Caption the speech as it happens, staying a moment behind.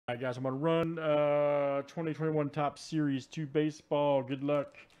All right, guys, I'm going to run 2021 Top Series 2 Baseball. Good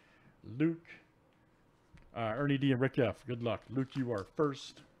luck, Luke, Ernie D, and Rick F. Good luck. Luke, you are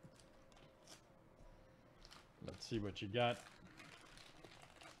first. Let's see what you got.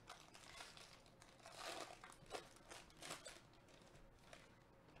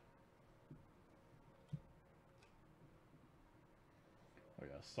 Oh,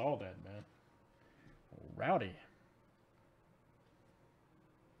 yeah, I saw that, man. Rowdy.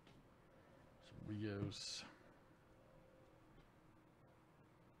 Some Rios.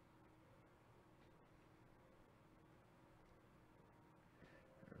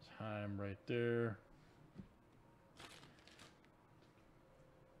 There's Heim right there.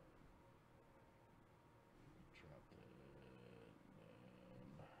 Drop that.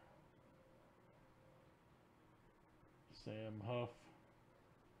 Sam Huff.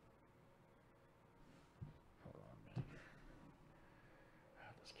 Hold on, man.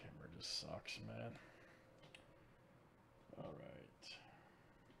 This camera just sucks, man. All right.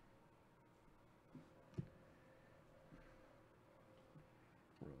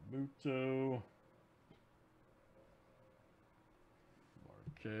 Romuto.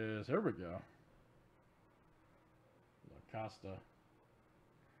 Marquez. There we go. La Costa.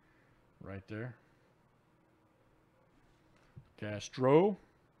 Right there. Castro.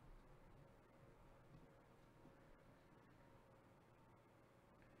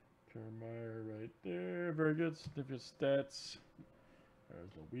 Kiermaier right there. Very good. Certificate stats. There's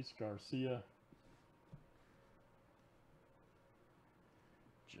Luis Garcia.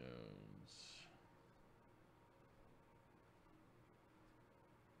 Jones.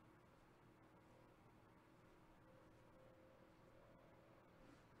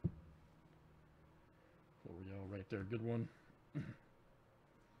 L'Oreal right there. Good one.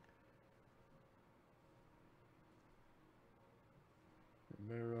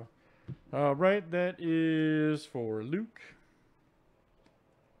 Romero. All right, that is for Luke.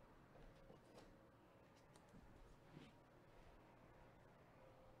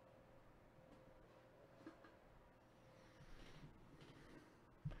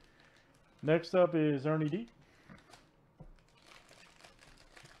 Next up is Ernie D.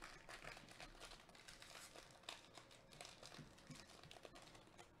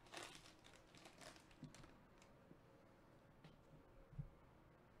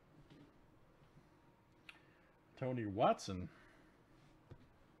 Tony Watson.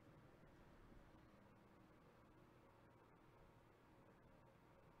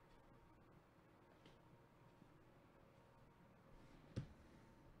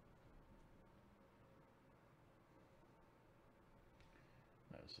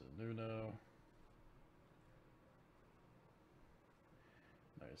 Nice Nuno.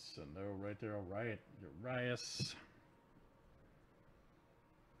 Nice no right there. All right. Urias.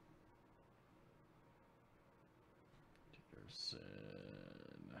 Dickerson.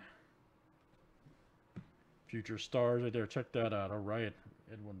 Future stars right there. Check that out. All right.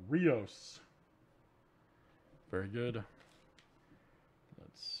 Edwin Rios. Very good.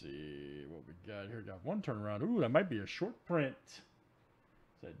 Let's see what we got here. Got one turnaround. Ooh, that might be a short print. Is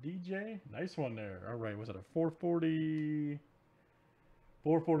that DJ? Nice one there. All right. Was it a 440?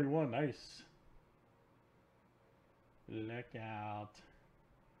 441. Nice. Look out.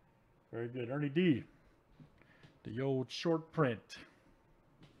 Very good. Ernie D. The old short print.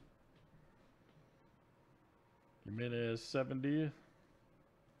 Jimenez 70. Nice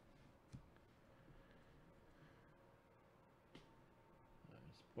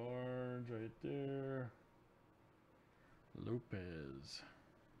Barnes right there. Lopez.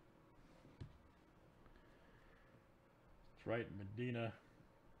 That's right, Medina.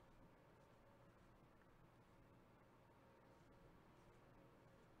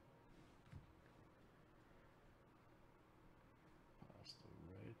 Pasta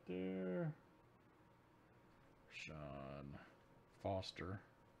right there. Sean Foster.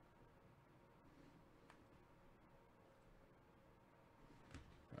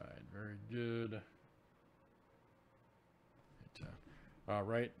 All right, very good. All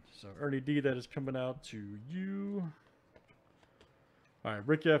right, so Ernie D, that is coming out to you. All right,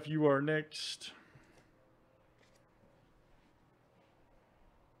 Rick F, you are next.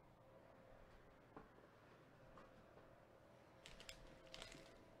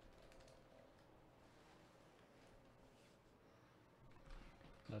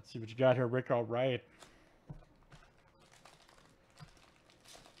 Let's see what you got here, Rick. All right.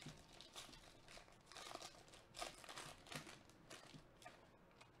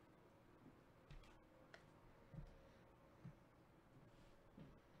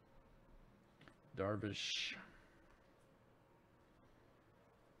 Darvish.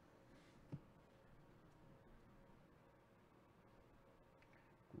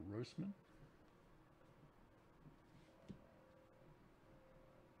 Grossman.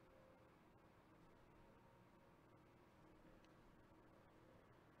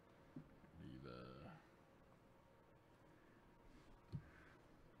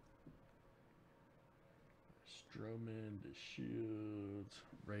 Stroman, DeShields,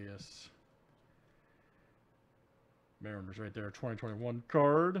 Reyes. Mariners right there, 2021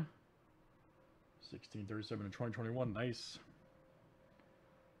 card. 1637 and 2021, nice.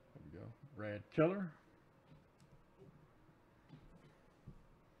 There we go. Brad Keller.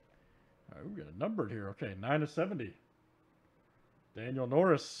 All right, we got a numbered here. Okay, 9/70. Daniel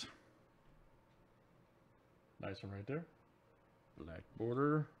Norris. Nice one right there. Black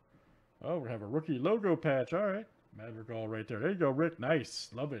border. Oh, we have a rookie logo patch. All right. Madrigal right there. There you go, Rick. Nice.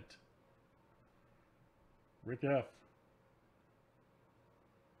 Love it. Rick F.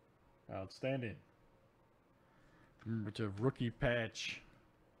 Outstanding. Commemorative rookie patch.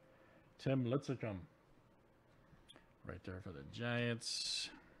 Tim Litzicum. Right there for the Giants.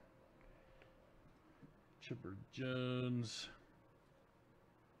 Chipper Jones.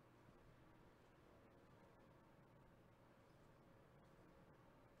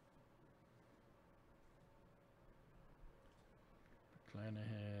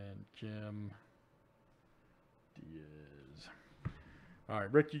 Clanahan, Kim, Diaz. All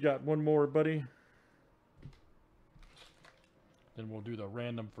right, Rick, you got one more, buddy. Then we'll do the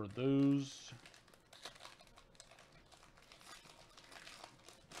random for those.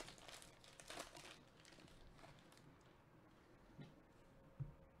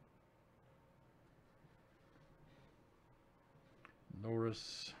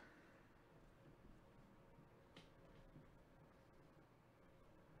 Norris.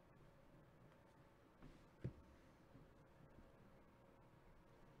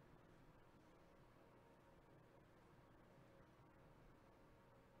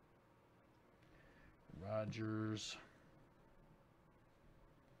 Rogers.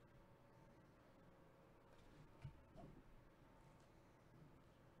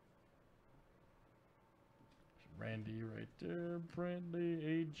 Randy right there. Brantley,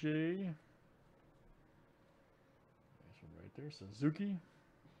 AJ. Nice one right there. Suzuki.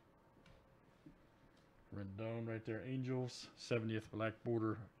 Rendon right there. Angels. 70th black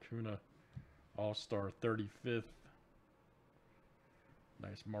border. Kuna. All-Star 35th.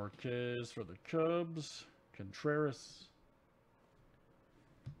 Nice Marquez for the Cubs. Contreras.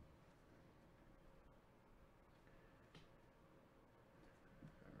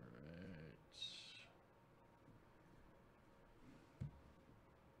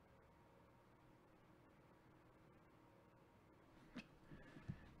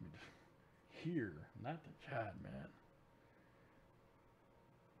 Here, not the God, man.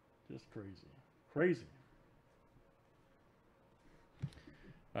 Just crazy. Crazy.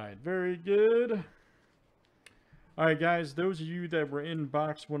 All right, very good. All right, guys, those of you that were in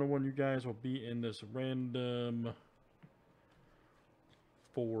box 101, you guys will be in this random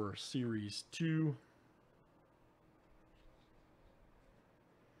for Series 2.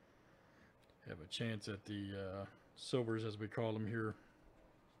 Have a chance at the silvers, as we call them here.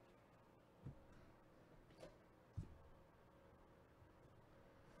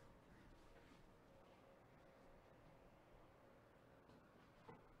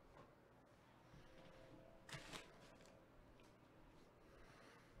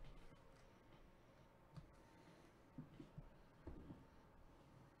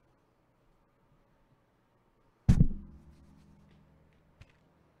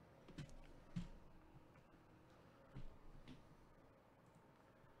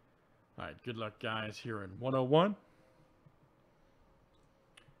 All right, good luck, guys, here in 101.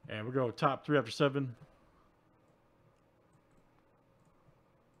 And we'll go top 3 after 7.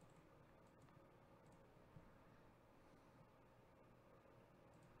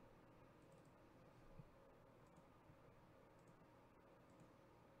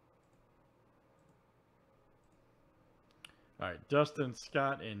 All right, Dustin,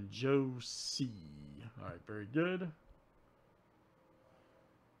 Scott, and Joe C. All right, very good.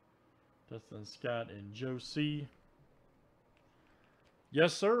 Dustin, Scott, and Joe C.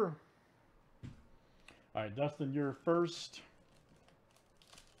 Yes, sir. All right, Dustin, you're first.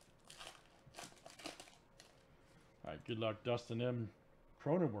 All right, good luck, Dustin M.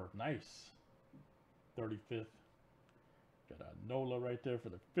 Cronenworth, nice. 35th. Got a Nola right there for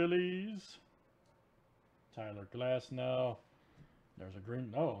the Phillies. Tyler Glass now. There's a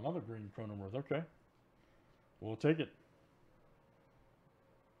green. Oh, another green Cronenworth. Okay. We'll take it.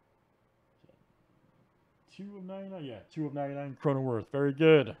 2 of 99. Yeah, 2 of 99 Cronenworth. Very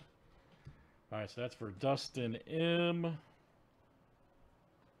good. All right, so that's for Dustin M.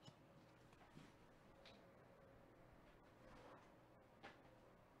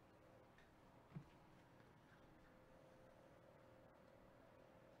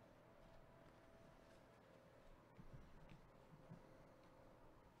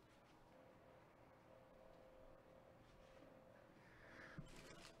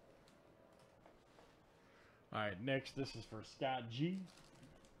 All right, next, this is for Scott G.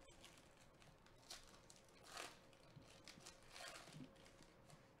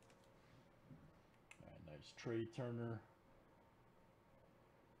 All right, nice Trey Turner.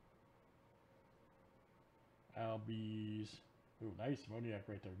 Albies. Ooh, nice Moniak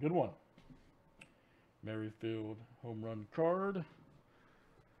right there. Good one. Merrifield home run card.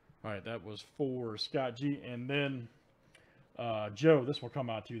 All right, that was for Scott G. And then Joe, this will come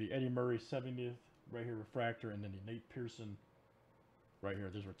out to you. The Eddie Murray 70th right here refractor, and then the Nate Pearson right here.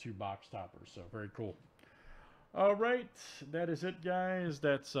 Those were 2 box toppers, so very cool. All right, that is it, guys.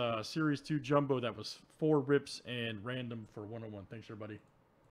 That's Series 2 Jumbo. That was 4 rips and random for 101. Thanks, everybody.